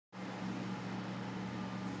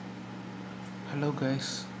Hello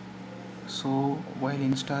guys, so while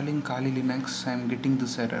installing Kali Linux I am getting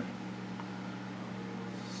this error.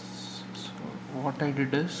 So what I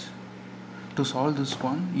did is, to solve this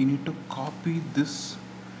one you need to copy this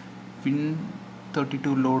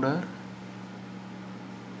win32 loader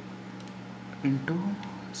into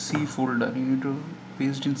C folder. You need to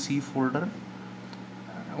paste in C folder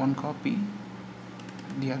one copy,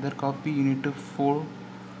 the other copy you need to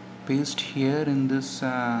paste here in this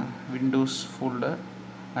Windows folder,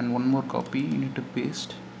 and one more copy you need to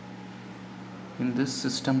paste in this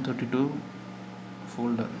system32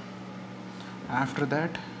 folder. After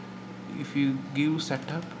that, if you give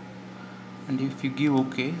setup and if you give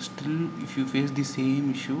OK, still if you face the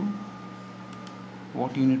same issue,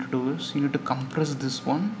 what you need to do is you need to compress this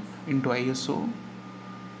one into ISO.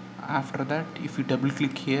 After that, if you double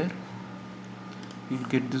click here, you'll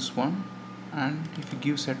get this one, and if you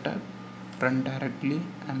give setup, run directly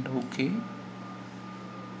and OK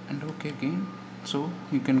and OK again, so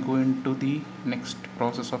you can go into the next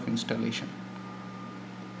process of installation.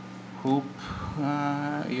 Hope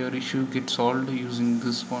your issue gets solved using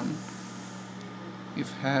this one.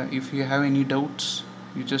 If you have any doubts,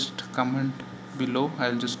 you just comment below.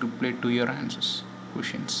 I'll just reply to your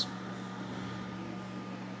questions.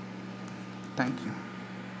 Thank you.